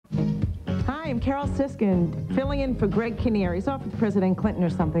I'm Carol Siskind, filling in for Greg Kinnear. He's off with President Clinton or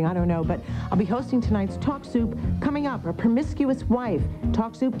something, I don't know, but I'll be hosting tonight's Talk Soup. Coming up, A Promiscuous Wife.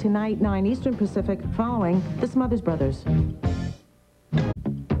 Talk Soup tonight, 9 Eastern Pacific, following the Smothers Brothers.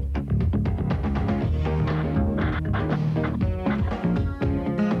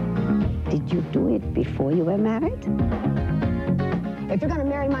 Did you do it before you were married? If you're going to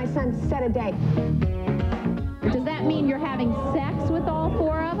marry my son, set a date. Does that mean you're having sex with all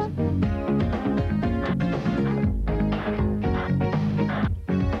four of them?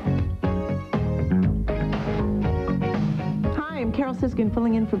 Hi, I'm Carol Siskind,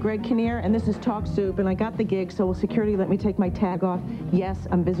 filling in for Greg Kinnear, and this is Talk Soup, and I got the gig, so will security let me take my tag off? Yes,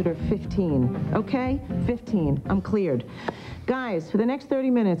 I'm visitor 15. Okay? 15. I'm cleared. Guys, for the next 30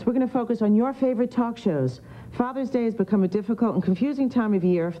 minutes, we're going to focus on your favorite talk shows. Father's Day has become a difficult and confusing time of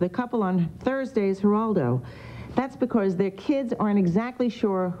year for the couple on Thursday's Geraldo. That's because their kids aren't exactly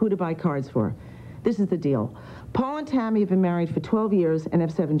sure who to buy cards for. This is the deal. Paul and Tammy have been married for 12 years and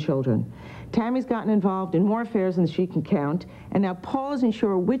have 7 children. Tammy's gotten involved in more affairs than she can count, and now Paul isn't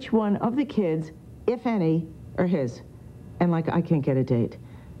sure which one of the kids, if any, are his. And like, I can't get a date.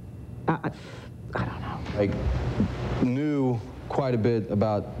 I don't know. I knew quite a bit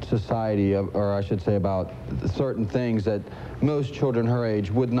about society, or I should say about certain things that most children her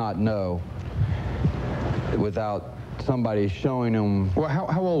age would not know without somebody showing them. Well,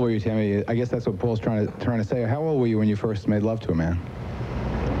 how old were you, Tammy? I guess that's what Paul's trying to say. How old were you when you first made love to a man?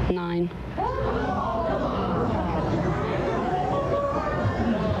 9.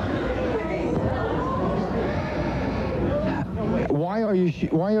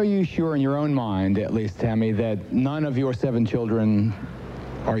 Why are you sure in your own mind, at least, Tammy, that none of your 7 children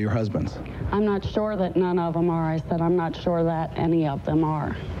are your husband's? I'm not sure that none of them are. I said I'm not sure that any of them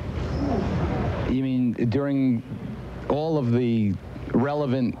are. You mean during all of the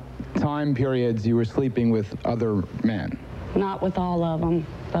relevant time periods you were sleeping with other men? Not with all of them,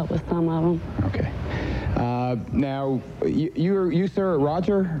 but with some of them. Okay. Now, you, sir,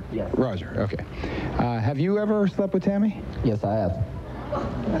 Roger? Yes. Roger, okay. Have you ever slept with Tammy? Yes, I have.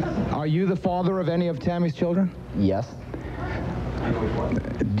 Are you the father of any of Tammy's children? Yes.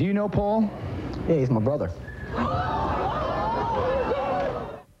 Do you know Paul? Yeah, he's my brother.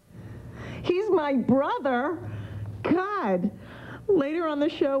 He's my brother? God. Later on the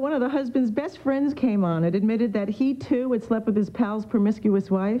show, one of the husband's best friends came on and admitted that he, too, had slept with his pal's promiscuous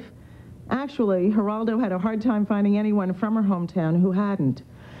wife. Actually, Geraldo had a hard time finding anyone from her hometown who hadn't.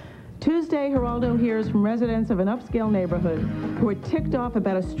 Tuesday, Geraldo hears from residents of an upscale neighborhood who are ticked off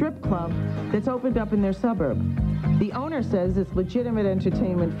about a strip club that's opened up in their suburb. The owner says it's legitimate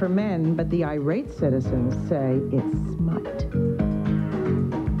entertainment for men, but the irate citizens say it's smut.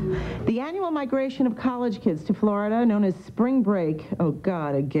 The annual migration of college kids to Florida, known as spring break, oh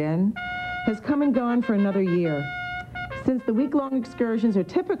God, again, has come and gone for another year. Since the week-long excursions are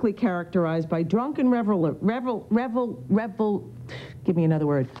typically characterized by drunken give me another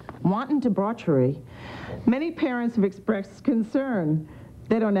word, wanton debauchery, many parents have expressed concern.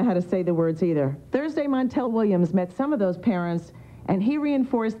 They don't know how to say the words either. Thursday, Montel Williams met some of those parents, and he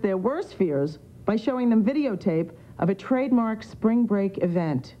reinforced their worst fears by showing them videotape of a trademark spring break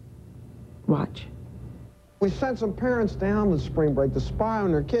event. Watch. We sent some parents down to spring break to spy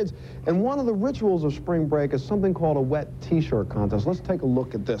on their kids, and one of the rituals of spring break is something called a wet t-shirt contest. Let's take a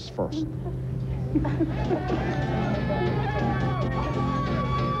look at this first.